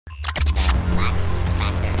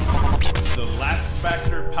the Lax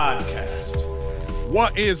Factor Podcast.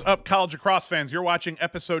 What is up, college lacrosse fans? You're watching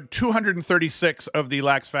episode 236 of the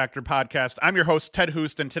Lax Factor Podcast. I'm your host, Ted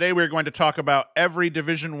Hoost, and today we're going to talk about every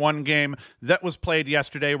Division I game that was played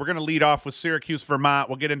yesterday. We're going to lead off with Syracuse, Vermont.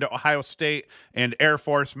 We'll get into Ohio State and Air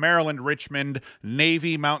Force, Maryland, Richmond,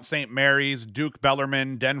 Navy, Mount St. Mary's, Duke,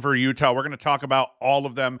 Bellarmine, Denver, Utah. We're going to talk about all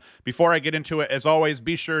of them. Before I get into it, as always,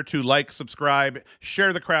 be sure to like, subscribe,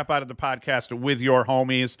 share the crap out of the podcast with your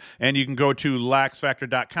homies, and you can go to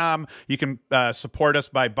laxfactor.com. You can support us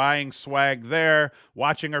by buying swag there,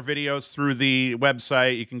 watching our videos through the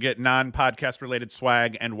website. You can get non-podcast related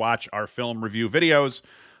swag and watch our film review videos.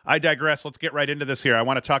 I digress. Let's get right into this here. I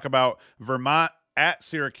want to talk about Vermont at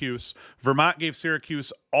Syracuse. Vermont gave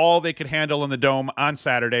Syracuse all they could handle in the Dome on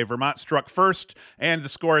Saturday. Vermont struck first, and the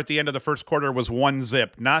score at the end of the first quarter was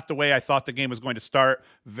 1-0. Not the way I thought the game was going to start.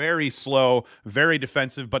 Very slow, very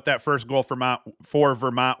defensive, but that first goal for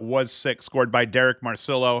Vermont was sick, scored by Derek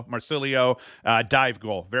Marsilio, dive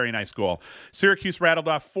goal. Very nice goal. Syracuse rattled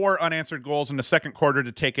off 4 unanswered goals in the second quarter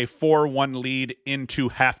to take a 4-1 lead into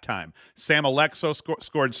halftime. Sam Alexo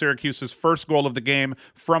scored Syracuse's first goal of the game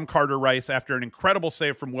from Carter Rice after an incredible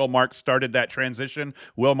save from Will Mark started that transition.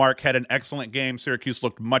 Will Mark had an excellent game. Syracuse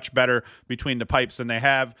looked much better between the pipes than they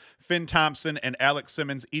have. Finn Thompson and Alex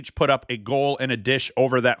Simmons each put up a goal and a dish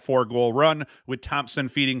over that 4-goal run, with Thompson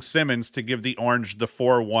feeding Simmons to give the Orange the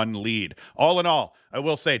 4-1 lead. All in all, I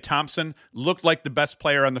will say Thompson looked like the best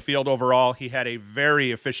player on the field overall. He had a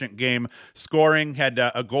very efficient game, scoring, had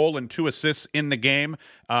a goal and 2 assists in the game,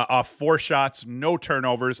 off 4 shots, no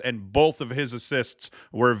turnovers, and both of his assists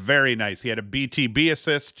were very nice. He had a BTB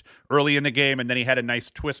assist early in the game, and then he had a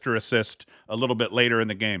nice twister assist a little bit later in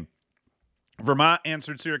the game. Vermont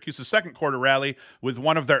answered Syracuse's second quarter rally with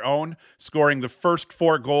one of their own, scoring the first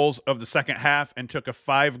 4 goals of the second half, and took a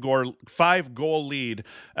 5-goal lead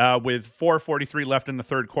with 4:43 left in the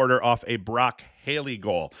third quarter off a Brock Haley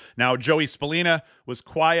goal. Now, Joey Spallina was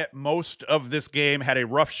quiet most of this game, had a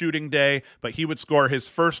rough shooting day, but he would score his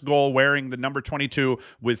first goal wearing the number 22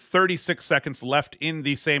 with 36 seconds left in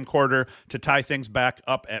the same quarter to tie things back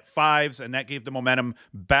up at 5s, and that gave the momentum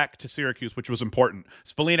back to Syracuse, which was important.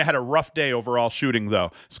 Spallina had a rough day overall shooting,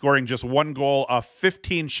 though, scoring just 1 goal off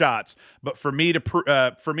 15 shots. But for me,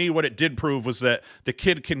 what it did prove was that the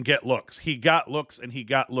kid can get looks. He got looks, and he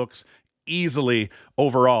got looks easily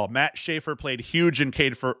overall. Matt Schaefer played huge in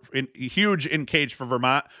cage for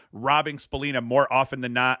Vermont, robbing Spallina more often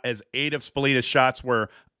than not, as 8 of Spallina's shots were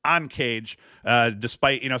on cage,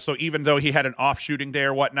 despite, so even though he had an off shooting day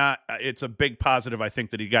or whatnot, it's a big positive, I think,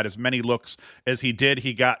 that he got as many looks as he did.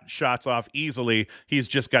 He got shots off easily. He's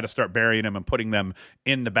just got to start burying them and putting them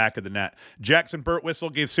in the back of the net. Jackson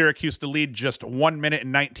Birtwistle gave Syracuse the lead just 1 minute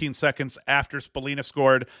and 19 seconds after Spallina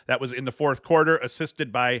scored. That was in the fourth quarter,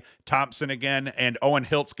 assisted by Thompson again, and Owen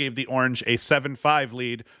Hiltz gave the Orange a 7-5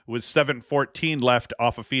 lead with 7:14 left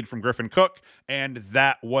off a feed from Griffin Cook, and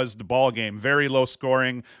that was the ball game. Very low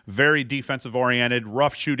scoring, very defensive-oriented,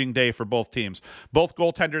 rough shooting day for both teams. Both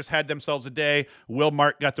goaltenders had themselves a day. Will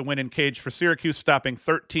Mark got the win in cage for Syracuse, stopping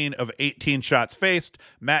 13 of 18 shots faced.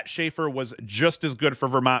 Matt Schaefer was just as good for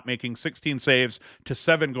Vermont, making 16 saves to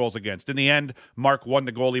 7 goals against. In the end, Mark won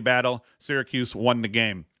the goalie battle. Syracuse won the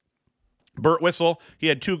game. Birtwistle, he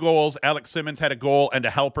had 2 goals. Alex Simmons had a goal and a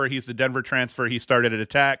helper. He's the Denver transfer. He started at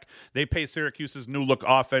attack. They pay Syracuse's new look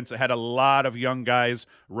offense. It had a lot of young guys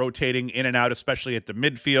rotating in and out, especially at the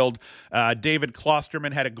midfield. David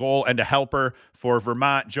Klosterman had a goal and a helper for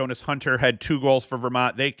Vermont. Jonas Hunter had 2 goals for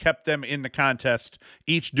Vermont. They kept them in the contest,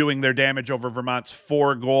 each doing their damage over Vermont's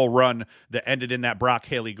 4-goal run that ended in that Brock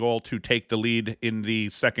Haley goal to take the lead in the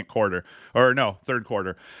third quarter.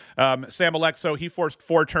 Sam Alexo, he forced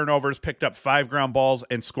 4 turnovers, picked up 5 ground balls,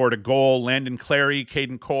 and scored a goal. Landon Clary,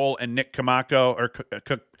 Caden Cole, and Nick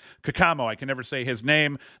Kakamo, I can never say his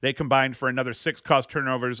name. They combined for another 6 caused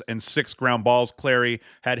turnovers and 6 ground balls. Clary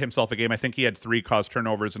had himself a game. I think he had 3 caused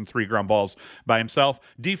turnovers and 3 ground balls by himself.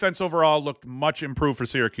 Defense overall looked much improved for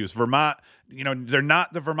Syracuse. Vermont, they're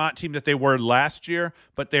not the Vermont team that they were last year,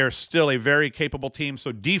 but they're still a very capable team.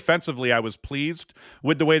 So defensively, I was pleased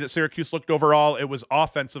with the way that Syracuse looked overall. It was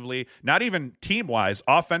offensively, not even team-wise.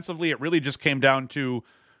 Offensively, it really just came down to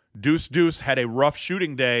Deuce had a rough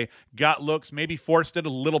shooting day, got looks, maybe forced it a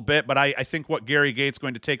little bit, but I think what Gary Gates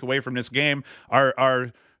going to take away from this game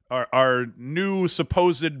are our new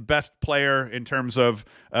supposed best player in terms of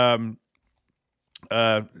Joey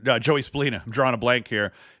Spallina. I'm drawing a blank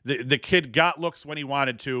here. The kid got looks when he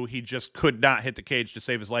wanted to. He just could not hit the cage to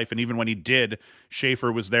save his life, and even when he did,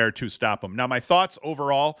 Schaefer was there to stop him. Now, my thoughts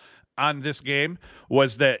overall on this game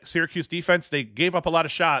was that Syracuse defense, they gave up a lot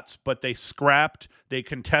of shots, but they scrapped, they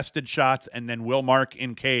contested shots, and then Will Mark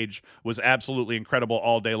in cage was absolutely incredible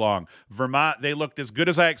all day long. Vermont, they looked as good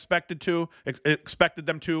as I expected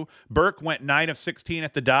them to. Burke went 9 of 16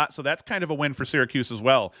 at the dot, so that's kind of a win for Syracuse as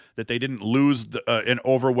well, that they didn't lose an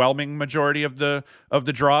overwhelming majority of the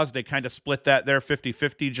draws. They kind of split that there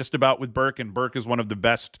 50-50 just about with Burke, and Burke is one of the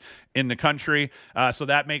best in the country. So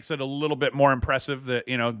that makes it a little bit more impressive that,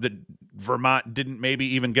 that Vermont didn't maybe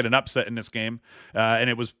even get an upset in this game. And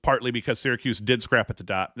it was partly because Syracuse did scrap at the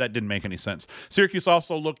dot. That didn't make any sense. Syracuse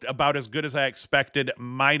also looked about as good as I expected,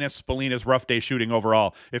 minus Spallina's rough day shooting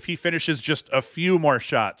overall. If he finishes just a few more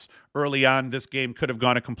shots early on, this game could have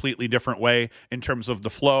gone a completely different way in terms of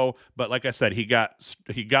the flow. But like I said, he got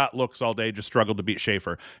looks all day, just struggled to beat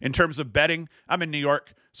Schaefer. In terms of betting, I'm in New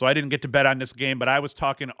York, so I didn't get to bet on this game, but I was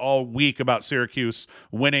talking all week about Syracuse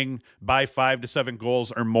winning by 5 to 7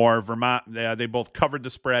 goals or more. Vermont, they both covered the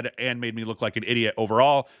spread and made me look like an idiot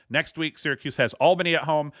overall. Next week, Syracuse has Albany at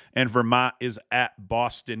home, and Vermont is at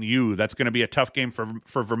Boston U. That's going to be a tough game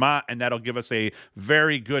for Vermont, and that'll give us a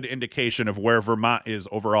very good indication of where Vermont is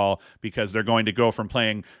overall, because they're going to go from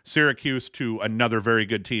playing Syracuse to another very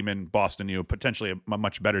good team in Boston U, potentially a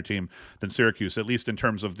much better team than Syracuse, at least in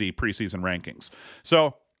terms of the preseason rankings.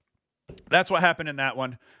 So that's what happened in that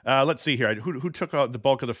one. Let's see here. Who took out the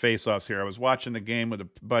bulk of the faceoffs here? I was watching the game with a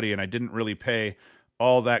buddy, and I didn't really pay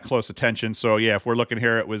all that close attention. So, yeah, if we're looking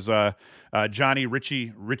here, it was Johnny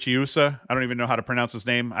Ricciusa. I don't even know how to pronounce his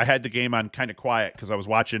name. I had the game on kind of quiet because I was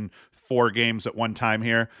watching 4 games at one time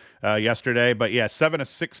here yesterday. But, yeah, 7 of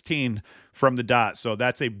 16 from the dot. So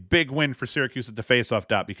that's a big win for Syracuse at the faceoff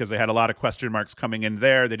dot, because they had a lot of question marks coming in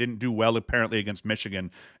there. They didn't do well, apparently, against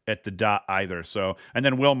Michigan at the dot either. So, and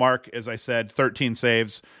then Will Mark, as I said, 13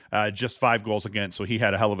 saves, just 5 goals against. So he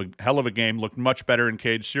had a hell of a game, looked much better in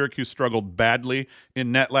cage. Syracuse struggled badly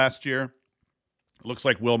in net last year. Looks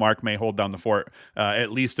like Will Mark may hold down the fort. At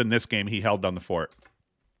least in this game, he held down the fort.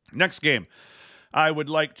 Next game I would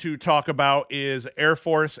like to talk about is Air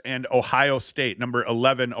Force and Ohio State, number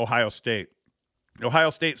 11, Ohio State. Ohio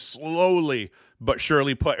State slowly but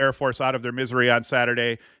surely put Air Force out of their misery on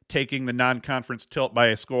Saturday, taking the non-conference tilt by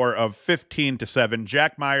a score of 15-7.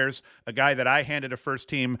 Jack Myers, a guy that I handed a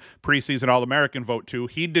first-team preseason All-American vote to,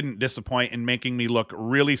 he didn't disappoint in making me look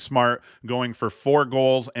really smart, going for 4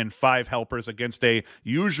 goals and 5 helpers against a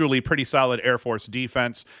usually pretty solid Air Force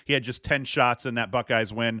defense. He had just 10 shots in that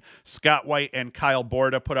Buckeyes win. Scott White and Kyle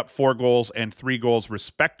Borda put up 4 goals and 3 goals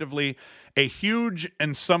respectively. A huge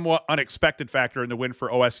and somewhat unexpected factor in the win for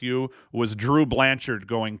OSU was Drew Blanchard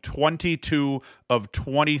going 22 of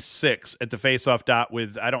 26 at the faceoff dot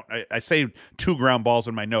with, I say 2 ground balls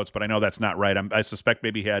in my notes, but I know that's not right. I suspect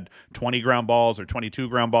maybe he had 20 ground balls or 22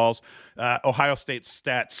 ground balls. Ohio State's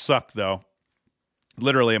stats suck, though.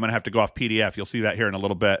 Literally, I'm going to have to go off PDF. You'll see that here in a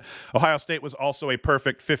little bit. Ohio State was also a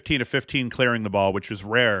perfect 15 of 15 clearing the ball, which is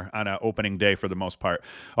rare on an opening day for the most part.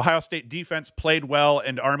 Ohio State defense played well,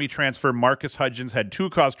 and Army transfer Marcus Hudgens had 2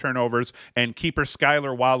 caused turnovers, and keeper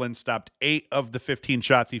Skylar Wallen stopped 8 of the 15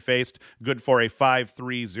 shots he faced, good for a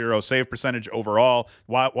 5.30 save percentage overall.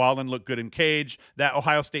 Wallen looked good in cage. That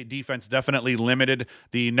Ohio State defense definitely limited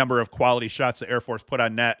the number of quality shots that Air Force put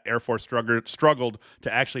on net. Air Force struggled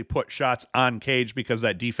to actually put shots on cage because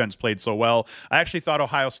that defense played so well. I actually thought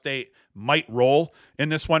Ohio State might roll in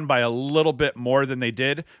this one by a little bit more than they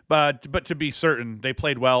did, but to be certain, they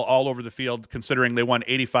played well all over the field, considering they won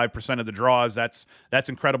 85% of the draws. That's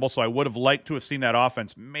incredible. So I would have liked to have seen that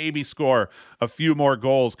offense maybe score a few more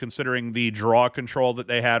goals, considering the draw control that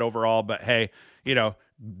they had overall. But hey,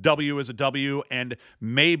 W is a W, and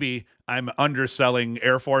maybe I'm underselling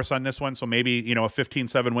Air Force on this one, so maybe, a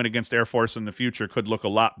 15-7 win against Air Force in the future could look a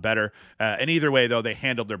lot better. And either way, though, they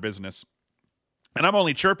handled their business. And I'm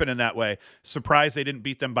only chirping in that way. Surprised they didn't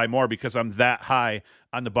beat them by more, because I'm that high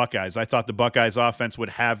on the Buckeyes. I thought the Buckeyes offense would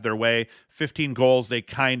have their way. 15 goals, they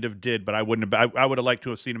kind of did, but I would have liked to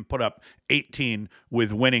have seen them put up 18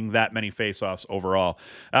 with winning that many faceoffs overall.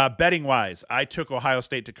 Betting-wise, I took Ohio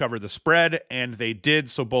State to cover the spread, and they did,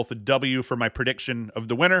 so both a W for my prediction of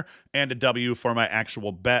the winner and a W for my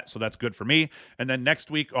actual bet, so that's good for me. And then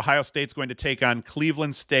next week, Ohio State's going to take on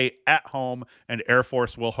Cleveland State at home, and Air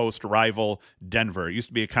Force will host rival Denver. It used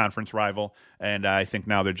to be a conference rival, and I think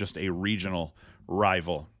now they're just a regional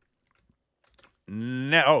rival.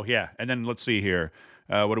 And then let's see here.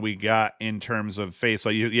 What do we got in terms of face?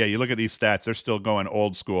 You look at these stats; they're still going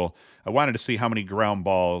old school. I wanted to see how many ground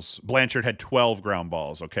balls. Blanchard had 12 ground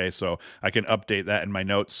balls. Okay, so I can update that in my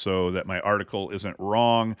notes so that my article isn't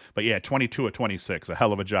wrong. But yeah, 22 of 26, a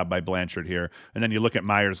hell of a job by Blanchard here. And then you look at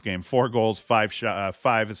Myers' game: 4 goals,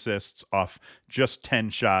 5 assists off just 10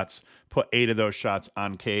 shots. Put 8 of those shots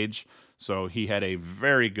on cage. So he had a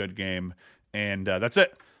very good game. And that's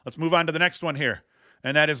it. Let's move on to the next one here.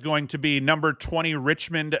 And that is going to be number 20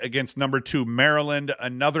 Richmond against number 2 Maryland.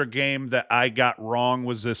 Another game that I got wrong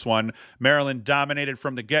was this one. Maryland dominated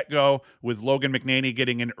from the get-go with Logan McNaney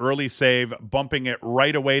getting an early save, bumping it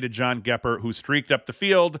right away to John Geppert, who streaked up the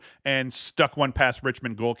field and stuck one past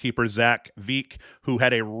Richmond goalkeeper Zach Veek, who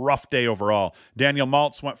had a rough day overall. Daniel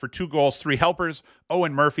Maltz went for 2 goals, 3 helpers.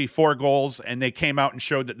 Owen Murphy, 4 goals, and they came out and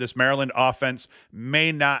showed that this Maryland offense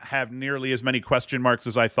may not have nearly as many question marks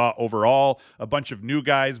as I thought overall. A bunch of new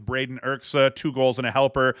guys: Braden Erksa, 2 goals and a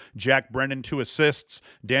helper; Jack Brennan, 2 assists;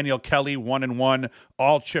 Daniel Kelly, 1-1,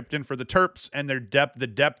 all chipped in for the Terps, and the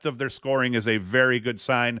depth of their scoring is a very good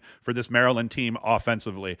sign for this Maryland team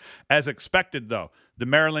offensively. As expected, though, the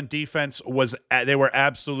Maryland defense they were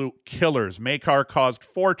absolute killers. Makar caused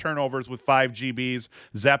 4 turnovers with 5 GBs.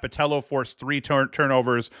 Zapatello forced 3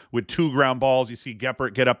 turnovers with 2 ground balls. You see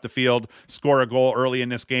Geppert get up the field, score a goal early in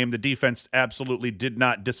this game. The defense absolutely did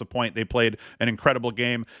not disappoint. They played an incredible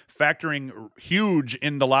game. Factoring huge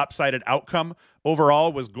in the lopsided outcome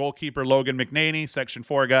overall was goalkeeper Logan McNaney, Section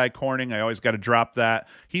 4 guy, Corning. I always got to drop that.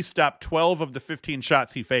 He stopped 12 of the 15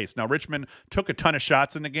 shots he faced. Now, Richmond took a ton of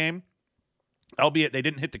shots in the game, albeit they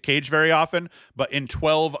didn't hit the cage very often, but in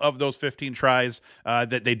 12 of those 15 tries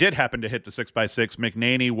that they did happen to hit the 6x6,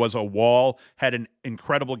 McNaney was a wall, had an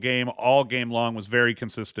incredible game all game long, was very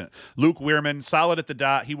consistent. Luke Weirman, solid at the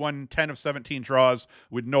dot. He won 10 of 17 draws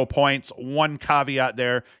with no points. One caveat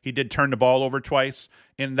there: he did turn the ball over twice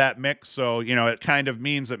in that mix. So, it kind of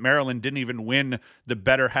means that Maryland didn't even win the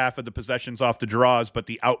better half of the possessions off the draws, but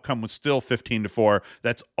the outcome was still 15-4.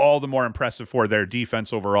 That's all the more impressive for their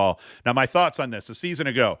defense overall. Now, my thoughts on this: a season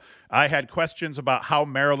ago, I had questions about how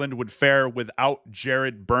Maryland would fare without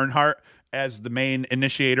Jared Bernhardt as the main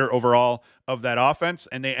initiator overall of that offense,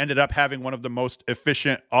 and they ended up having one of the most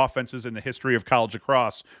efficient offenses in the history of college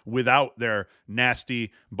lacrosse without their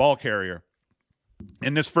nasty ball carrier.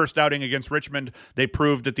 In this first outing against Richmond, they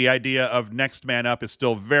proved that the idea of next man up is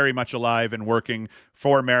still very much alive and working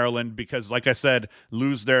for Maryland because, like I said,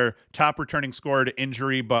 lose their top returning scorer to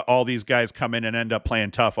injury, but all these guys come in and end up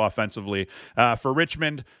playing tough offensively. For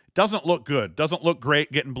Richmond, doesn't look good. Doesn't look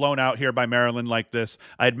great getting blown out here by Maryland like this.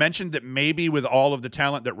 I had mentioned that maybe with all of the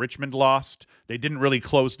talent that Richmond lost, they didn't really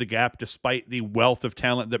close the gap despite the wealth of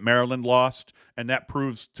talent that Maryland lost, and that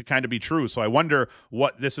proves to kind of be true. So I wonder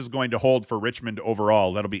what this is going to hold for Richmond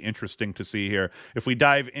overall. That'll be interesting to see here. If we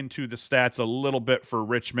dive into the stats a little bit for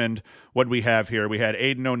Richmond, what do we have here? We had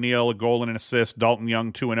Aiden O'Neill, a goal and an assist. Dalton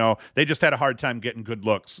Young, 2-0. They just had a hard time getting good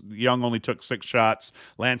looks. Young only took 6 shots.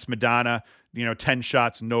 Lance Madonna, 10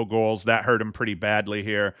 shots, no goals. That hurt him pretty badly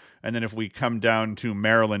here. And then if we come down to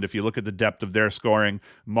Maryland, if you look at the depth of their scoring,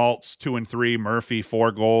 Maltz 2 and 3, Murphy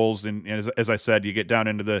 4 goals. And as I said, you get down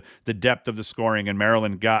into the depth of the scoring, and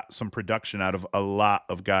Maryland got some production out of a lot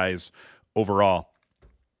of guys overall.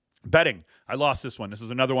 Betting, I lost this one. This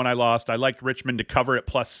is another one I lost. I liked Richmond to cover at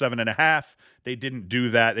plus 7.5. They didn't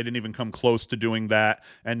do that. They didn't even come close to doing that.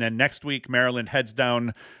 And then next week, Maryland heads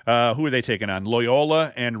down. Who are they taking on?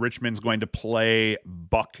 Loyola, and Richmond's going to play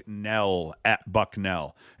Bucknell at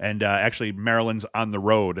Bucknell. And actually, Maryland's on the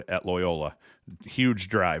road at Loyola. Huge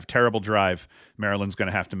drive, terrible drive Maryland's going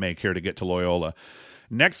to have to make here to get to Loyola.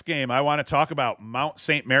 Next game, I want to talk about Mount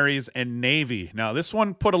St. Mary's and Navy. Now, this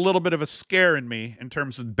one put a little bit of a scare in me in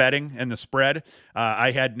terms of betting and the spread.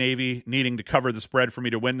 I had Navy needing to cover the spread for me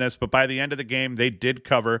to win this, but by the end of the game, they did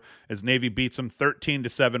cover as Navy beats them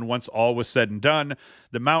 13-7 once all was said and done.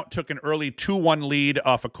 The Mount took an early 2-1 lead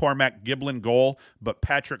off a Cormac Giblin goal, but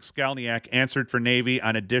Patrick Skalniak answered for Navy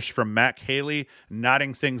on a dish from Mac Haley,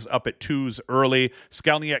 knotting things up at 2s early.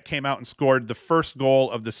 Skalniak came out and scored the first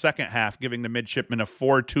goal of the second half, giving the midshipmen a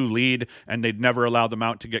 4-2 lead, and they'd never allow the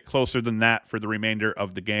Mount to get closer than that for the remainder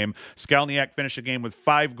of the game. Skalniak finished the game with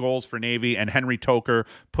 5 goals for Navy, and Henry Toker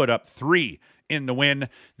put up 3 in the win.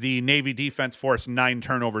 The Navy defense forced 9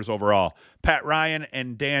 turnovers overall. Pat Ryan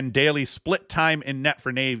and Dan Daly split time in net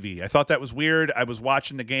for Navy. I thought that was weird. I was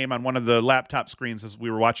watching the game on one of the laptop screens as we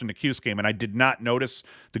were watching the Cuse game, and I did not notice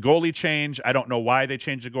the goalie change. I don't know why they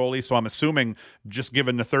changed the goalie, so I'm assuming, just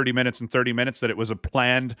given the 30 minutes and 30 minutes, that it was a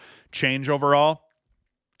planned change overall.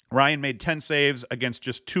 Ryan made 10 saves against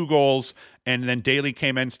just 2 goals and then Daly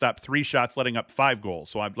came in, stopped 3 shots, letting up 5 goals.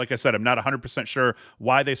 So like I said, I'm not 100% sure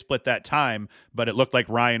why they split that time, but it looked like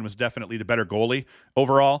Ryan was definitely the better goalie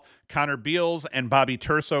overall. Connor Beals and Bobby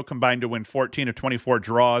Turso combined to win 14 of 24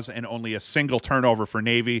 draws and only a single turnover for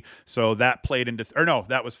Navy. So that played into,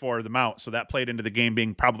 that was for the Mount. So that played into the game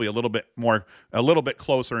being probably a little bit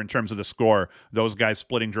closer in terms of the score. Those guys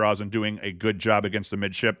splitting draws and doing a good job against the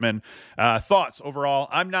midshipmen. Thoughts overall?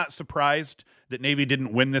 I'm not surprised that Navy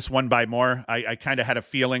didn't win this one by more. I kind of had a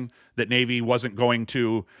feeling that Navy wasn't going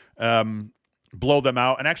to blow them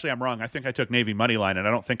out. And actually, I'm wrong. I think I took Navy money line, and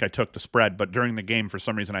I don't think I took the spread. But during the game, for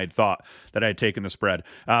some reason, I had thought that I had taken the spread.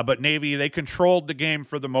 But Navy, they controlled the game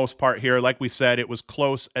for the most part here. Like we said, it was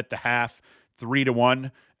close at the half,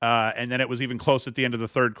 3-1. And then it was even close at the end of the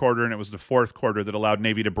third quarter, and it was the fourth quarter that allowed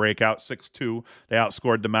Navy to break out 6-2. They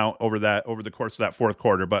outscored the Mount over the course of that fourth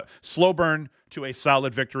quarter. But slow burn to a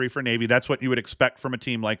solid victory for Navy. That's what you would expect from a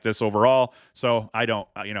team like this overall. So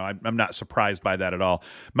I'm not surprised by that at all.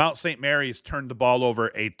 Mount St. Mary's turned the ball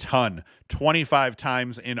over a ton, 25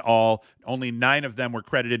 times in all. Only 9 of them were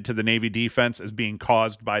credited to the Navy defense as being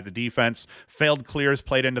caused by the defense. Failed clears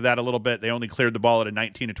played into that a little bit. They only cleared the ball at a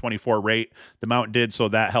 19-24 rate. The Mount did, so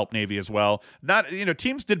that helped Navy as well.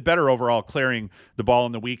 Teams did better overall clearing the ball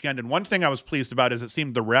in the weekend. And one thing I was pleased about is it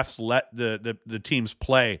seemed the refs let the teams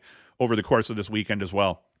play over the course of this weekend as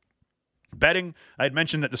well. Betting, I had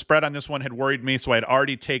mentioned that the spread on this one had worried me, so I had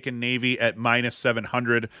already taken Navy at minus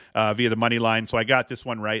 700 via the money line, so I got this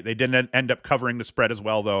one right. They didn't end up covering the spread as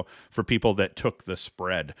well, though, for people that took the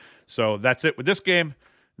spread. So that's it with this game.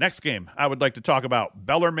 Next game, I would like to talk about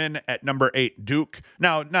Bellarmine at number 8, Duke.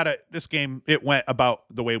 Now, this game, it went about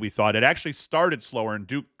the way we thought. It actually started slower, and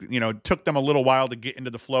Duke, took them a little while to get into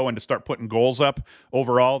the flow and to start putting goals up.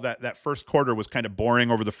 Overall, that first quarter was kind of boring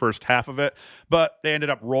over the first half of it, but they ended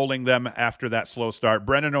up rolling them after that slow start.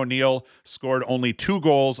 Brennan O'Neill scored only 2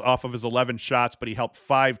 goals off of his 11 shots, but he helped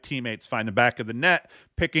 5 teammates find the back of the net,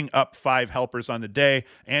 picking up 5 helpers on the day.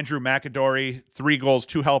 Andrew McAdory, 3 goals,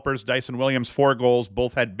 2 helpers. Dyson Williams, 4 goals.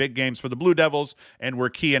 Both had big games for the Blue Devils and were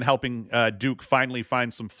key in helping Duke finally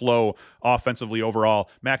find some flow offensively overall.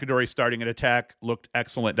 McAdory starting an attack, looked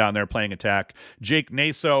excellent down there playing attack. Jake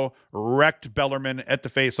Naso wrecked Bellarmine at the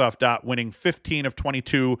faceoff dot, winning 15 of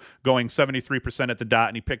 22, going 73% at the dot,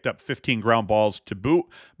 and he picked up 15 ground balls to boot.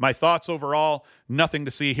 My thoughts overall, nothing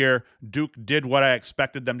to see here. Duke did what I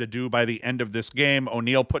expected them to do by the end of this game.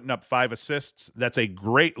 O'Neill putting up 5 assists. That's a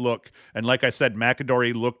great look. And like I said,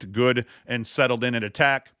 McAdory looked good and settled in at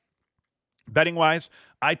attack. Betting wise,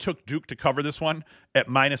 I took Duke to cover this one at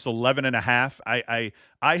minus 11.5.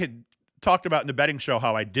 I had talked about in the betting show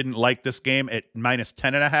how I didn't like this game at minus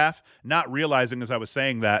 10.5, not realizing as I was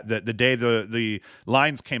saying that the day the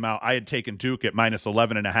lines came out, I had taken Duke at minus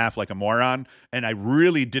 11.5 like a moron, and I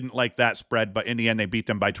really didn't like that spread, but in the end they beat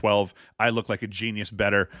them by 12. I look like a genius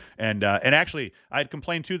bettor, and actually I had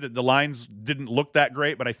complained too that the lines didn't look that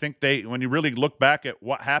great, but I think when you really look back at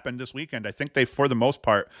what happened this weekend, I think they for the most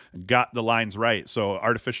part got the lines right. So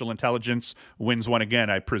artificial intelligence wins one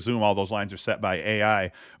again. I presume all those lines are set by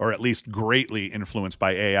AI, or at least greatly influenced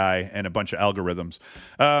by AI and a bunch of algorithms.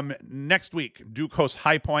 Next week, Duke hosts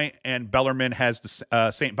High Point, and Bellarmine has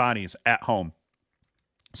the St. Bonnie's at home.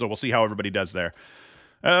 So we'll see how everybody does there.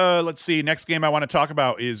 Let's see. Next game I want to talk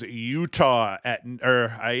about is Utah at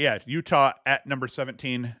number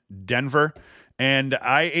 17, Denver. And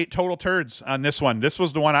I ate total turds on this one. This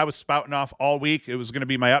was the one I was spouting off all week. It was going to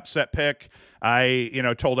be my upset pick. I,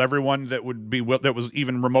 told everyone that was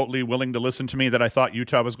even remotely willing to listen to me that I thought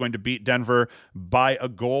Utah was going to beat Denver by a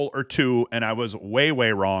goal or 2, and I was way,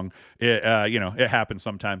 way wrong. It happens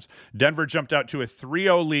sometimes. Denver jumped out to a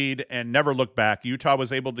 3-0 lead and never looked back. Utah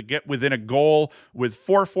was able to get within a goal with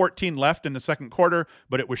 4:14 left in the second quarter,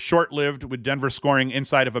 but it was short-lived, with Denver scoring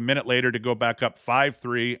inside of a minute later to go back up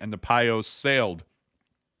 5-3, and the Pios sailed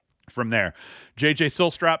from there. J.J.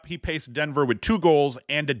 Silstrop, he paced Denver with 2 goals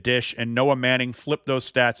and a dish, and Noah Manning flipped those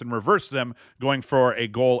stats and reversed them, going for a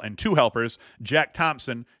goal and 2 helpers. Jack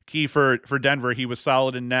Thompson, key for Denver, he was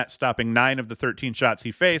solid in net, stopping 9 of the 13 shots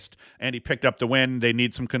he faced, and he picked up the win. They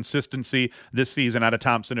need some consistency this season out of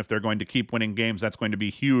Thompson if they're going to keep winning games. That's going to be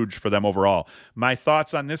huge for them overall. My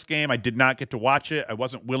thoughts on this game, I did not get to watch it. I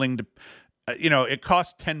wasn't willing to, it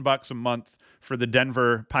costs $10 a month for the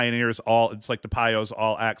Denver Pioneers it's like the Pios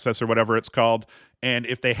All Access or whatever it's called. And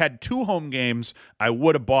if they had 2 home games, I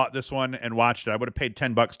would have bought this one and watched it. I would have paid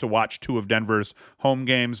 $10 to watch 2 of Denver's home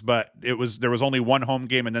games, but there was only 1 home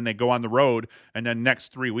game, and then they go on the road, and then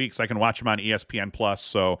next 3 weeks I can watch them on ESPN Plus.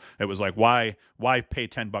 So it was like, why pay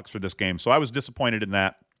 $10 for this game? So I was disappointed in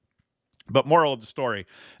that. But moral of the story,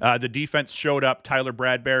 the defense showed up. Tyler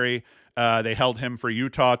Bradbury They held him for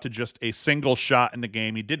Utah to just a single shot in the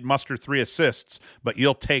game. He did muster 3 assists, but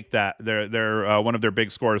you'll take that. They're one of their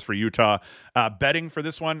big scorers for Utah. Betting for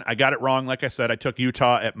this one, I got it wrong. Like I said, I took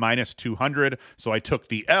Utah at minus 200, so I took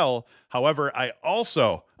the L. However, I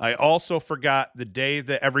also forgot the day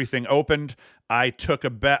that everything opened. I took a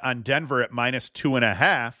bet on Denver at minus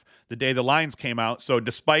 2.5 the day the lines came out. So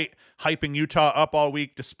despite hyping Utah up all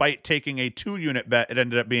week, despite taking a 2-unit bet, it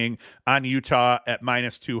ended up being on Utah at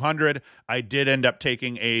minus 200. I did end up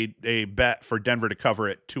taking a bet for Denver to cover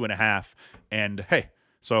at 2.5. And hey,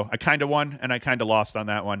 so I kind of won and I kind of lost on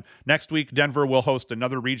that one. Next week, Denver will host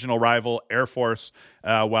another regional rival, Air Force,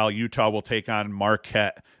 while Utah will take on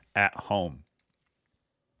Marquette at home.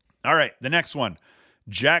 All right, the next one.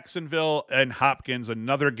 Jacksonville and Hopkins,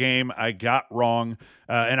 another game I got wrong,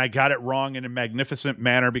 and I got it wrong in a magnificent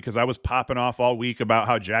manner because I was popping off all week about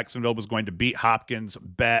how Jacksonville was going to beat Hopkins,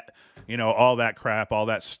 bet, all that crap, all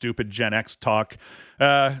that stupid Gen X talk.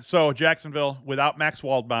 So Jacksonville without Max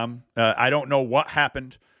Waldbaum, I don't know what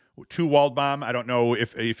happened to Waldbaum. I don't know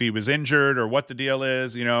if he was injured or what the deal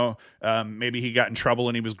is. Maybe he got in trouble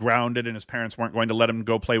and he was grounded and his parents weren't going to let him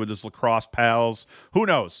go play with his lacrosse pals. Who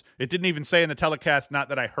knows? It didn't even say in the telecast, not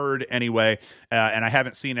that I heard anyway. And I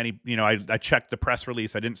haven't seen any, I checked the press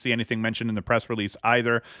release. I didn't see anything mentioned in the press release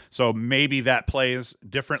either. So maybe that plays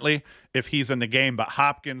differently if he's in the game. But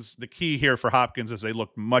Hopkins, the key here for Hopkins is they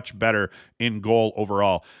look much better in goal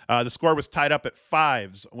overall. The score was tied up at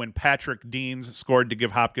 5s when Patrick Deans scored to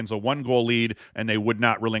give Hopkins a 1-goal lead, and they would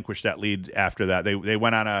not relinquish that lead after that. They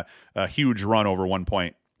went on a huge run over one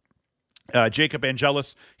point. Jacob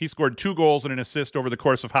Angelis, he scored 2 goals and an assist over the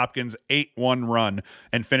course of Hopkins' 8-1 run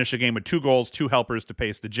and finished the game with 2 goals, 2 helpers to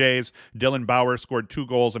pace the Jays. Dylan Bauer scored 2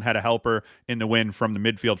 goals and had a helper in the win from the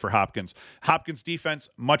midfield for Hopkins. Hopkins' defense,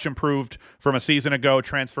 much improved from a season ago.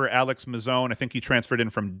 Transfer Alex Mazzone, I think he transferred in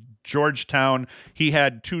from Georgetown. He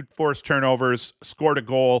had 2 forced turnovers, scored a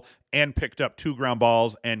goal, and picked up 2 ground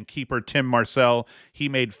balls. And keeper Tim Marcel, he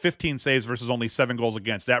made 15 saves versus only 7 goals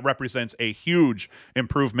against. That represents a huge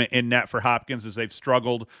improvement in net for Hopkins as they've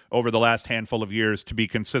struggled over the last handful of years to be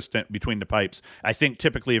consistent between the pipes. I think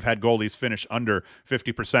typically have had goalies finish under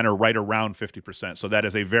 50% or right around 50%. So that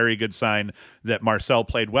is a very good sign that Marcel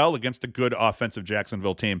played well against a good offensive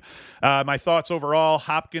Jacksonville team. My thoughts overall,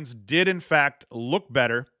 Hopkins did in fact look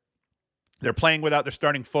better. They're playing without their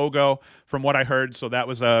starting Fogo, from what I heard, so that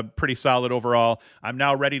was pretty solid overall. I'm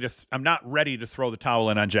not ready to throw the towel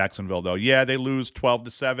in on Jacksonville, though. Yeah, they lose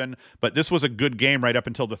 12-7, but this was a good game right up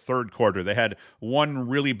until the third quarter. They had one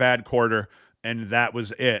really bad quarter, and that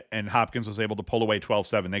was it. And Hopkins was able to pull away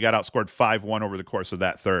 12-7. They got outscored 5-1 over the course of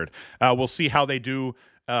that third. We'll see how they do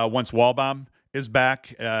once Waldbaum is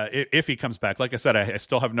back, if he comes back. Like I said, I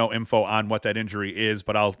still have no info on what that injury is,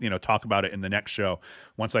 but I'll talk about it in the next show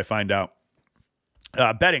once I find out.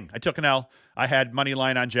 Betting, I took an L. I had money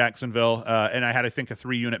line on Jacksonville, and I had, I think, a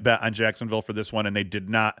 3-unit bet on Jacksonville for this one, and they did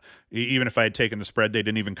not, even if I had taken the spread, they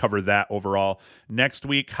didn't even cover that overall. Next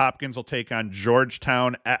week, Hopkins will take on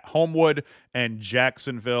Georgetown at Homewood, and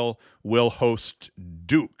Jacksonville will host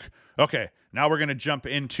Duke. Okay, now we're going to jump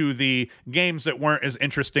into the games that weren't as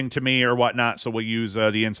interesting to me or whatnot, so we'll use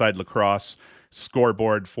the Inside Lacrosse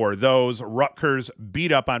scoreboard for those. Rutgers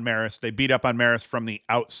beat up on Marist. They beat up on Marist from the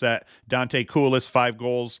outset. Dante Koulis, 5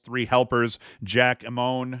 goals, 3 helpers. Jack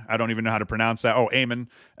Amon, I don't even know how to pronounce that. Amon,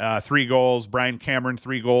 3 goals. Brian Cameron,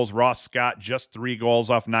 3 goals. Ross Scott, just 3 goals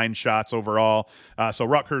off 9 shots overall. So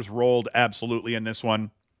Rutgers rolled absolutely in this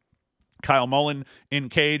one. Kyle Mullen in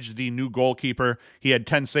cage, the new goalkeeper. He had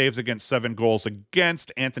 10 saves against 7 goals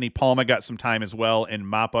against. Anthony Palma got some time as well in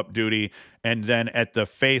mop-up duty. And then at the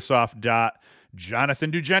face-off dot,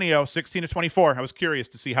 Jonathan Dugenio, 16-24. I was curious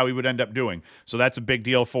to see how he would end up doing. So that's a big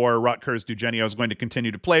deal for Rutgers. Dugenio is going to continue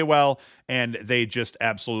to play well, and they just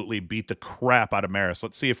absolutely beat the crap out of Marist.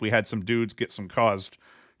 Let's see if we had some dudes get some caused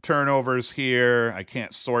turnovers here. I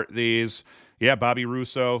can't sort these. Yeah, Bobby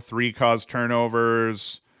Russo, 3 caused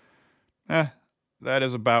turnovers. That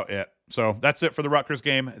is about it. So that's it for the Rutgers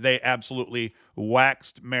game. They absolutely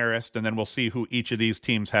waxed Marist, and then we'll see who each of these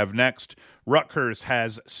teams have next. Rutgers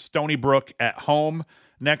has Stony Brook at home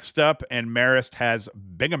next up, and Marist has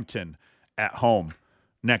Binghamton at home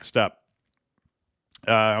next up.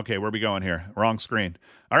 Okay, where are we going here? Wrong screen.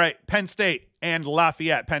 All right, Penn State and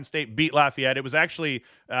Lafayette. Penn State beat Lafayette. It was actually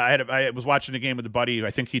I was watching a game with a buddy.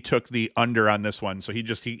 I think he took the under on this one, so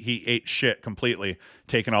he ate shit completely,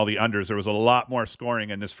 taking all the unders. There was a lot more scoring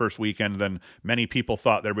in this first weekend than many people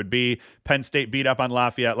thought there would be. Penn State beat up on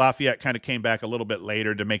Lafayette. Lafayette kind of came back a little bit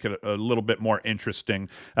later to make it a little bit more interesting.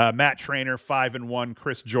 Matt Trainer 5-1,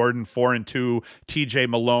 Chris Jordan 4-2, TJ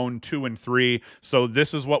Malone 2-3. So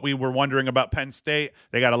this is what we were wondering about Penn State.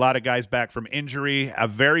 They got a lot of guys back from injury, a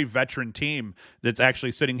very veteran team that's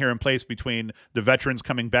actually sitting here in place between the veterans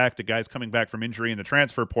coming back, the guys coming back from injury in the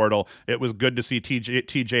transfer portal. It was good to see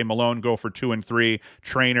TJ Malone go for 2-3.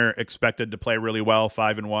 Trainer expected to play really well,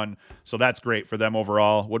 5-1. So that's great for them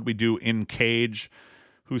overall. What did we do in Cage?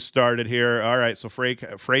 Who started here? All right, so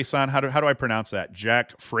Freyson, how do I pronounce that?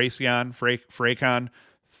 Jack Freycon,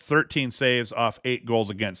 13 saves off 8 goals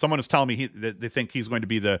against. Someone is telling me that they think he's going to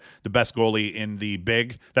be the best goalie in the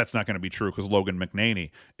Big. That's not going to be true because Logan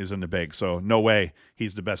McNaney is in the Big, so no way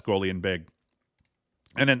he's the best goalie in Big.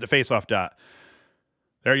 And then the faceoff dot.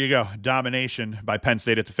 There you go. Domination by Penn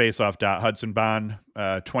State at the faceoff dot. Hudson Bond,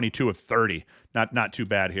 22 of 30. Not too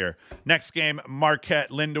bad here. Next game, Marquette,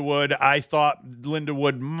 Lindenwood. I thought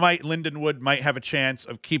Lindenwood might have a chance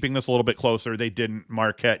of keeping this a little bit closer. They didn't.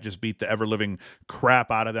 Marquette just beat the ever-living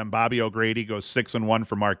crap out of them. Bobby O'Grady goes 6-1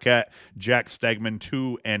 for Marquette. Jack Stegman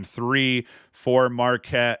 2-3 for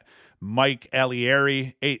Marquette. Mike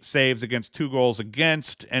Alieri, 8 saves against 2 goals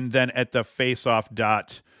against. And then at the faceoff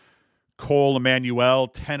dot, Cole Emmanuel,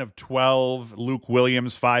 10 of 12. Luke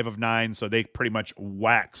Williams, 5 of 9. So they pretty much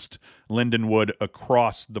waxed Lindenwood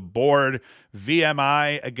across the board.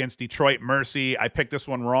 VMI against Detroit Mercy. I picked this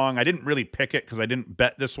one wrong. I didn't really pick it because I didn't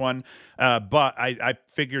bet this one. But I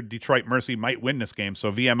figured Detroit Mercy might win this game.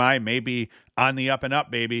 So VMI may be on the up and up,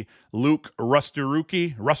 baby. Luke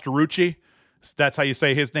Rustarucci. That's how you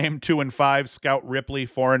say his name, 2-5. Scout Ripley,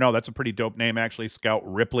 4-0. That's a pretty dope name, actually, Scout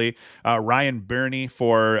Ripley. Ryan Birney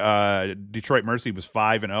for Detroit Mercy was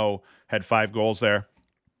 5-0, had 5 goals there.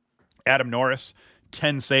 Adam Norris,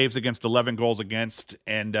 10 saves against 11 goals against,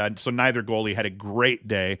 and so neither goalie had a great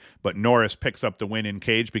day, but Norris picks up the win in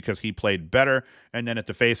Cage because he played better. And then at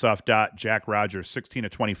the faceoff dot, Jack Rogers, 16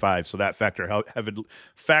 of 25, so that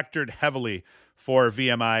factored heavily for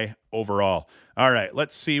VMI overall. All right,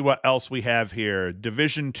 let's see what else we have here.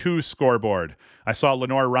 Division II scoreboard. I saw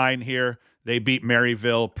Lenore Ryan here. They beat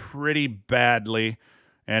Maryville pretty badly,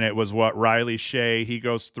 and it was Riley Shea. He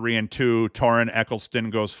goes 3-2. Torrin Eccleston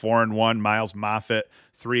goes 4-1. Miles Moffitt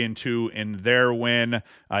 3-2 in their win.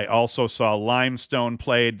 I also saw Limestone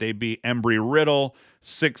played. They beat Embry Riddle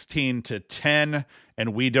 16-10,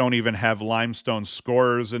 and we don't even have Limestone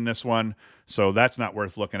scorers in this one, so that's not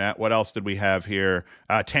worth looking at. What else did we have here?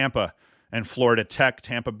 Tampa and Florida Tech.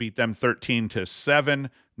 Tampa beat them 13-7.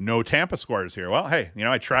 No Tampa scores here. Well, hey,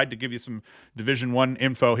 I tried to give you some Division I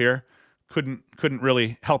info here. Couldn't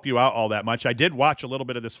really help you out all that much. I did watch a little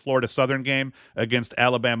bit of this Florida Southern game against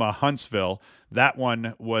Alabama Huntsville. That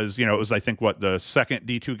one was, it was, I think, the second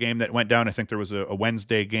D2 game that went down. I think there was a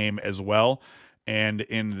Wednesday game as well. And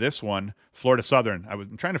in this one, Florida Southern,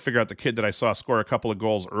 I'm trying to figure out the kid that I saw score a couple of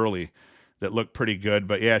goals early that looked pretty good.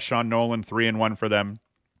 But yeah, Sean Nolan, 3-1 for them.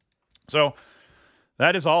 So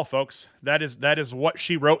that is all, folks. That is what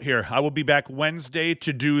she wrote here. I will be back Wednesday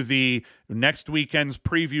to do the next weekend's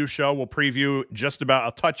preview show. We'll preview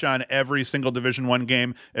I'll touch on every single Division I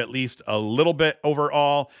game, at least a little bit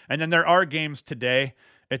overall. And then there are games today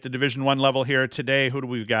at the Division I level here. Today, who do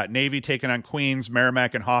we got? Navy taking on Queens,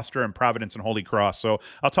 Merrimack and Hofstra, and Providence and Holy Cross. So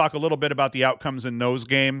I'll talk a little bit about the outcomes in those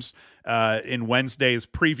games in Wednesday's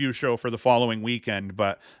preview show for the following weekend.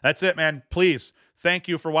 But that's it, man. Please, thank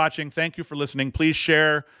you for watching. Thank you for listening. Please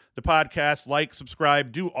share the podcast, like,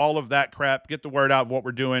 subscribe, do all of that crap. Get the word out of what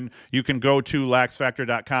we're doing. You can go to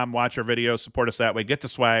laxfactor.com, watch our videos, support us that way, get the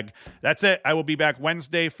swag. That's it. I will be back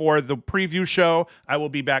Wednesday for the preview show. I will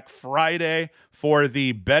be back Friday for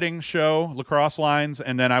the betting show, Lacrosse Lines,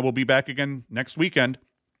 and then I will be back again next weekend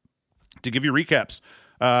to give you recaps.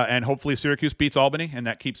 And hopefully Syracuse beats Albany, and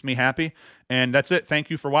that keeps me happy. And that's it. Thank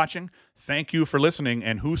you for watching. Thank you for listening,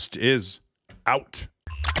 and Hoost is out.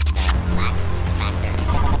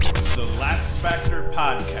 The Lax Factor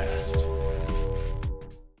Podcast.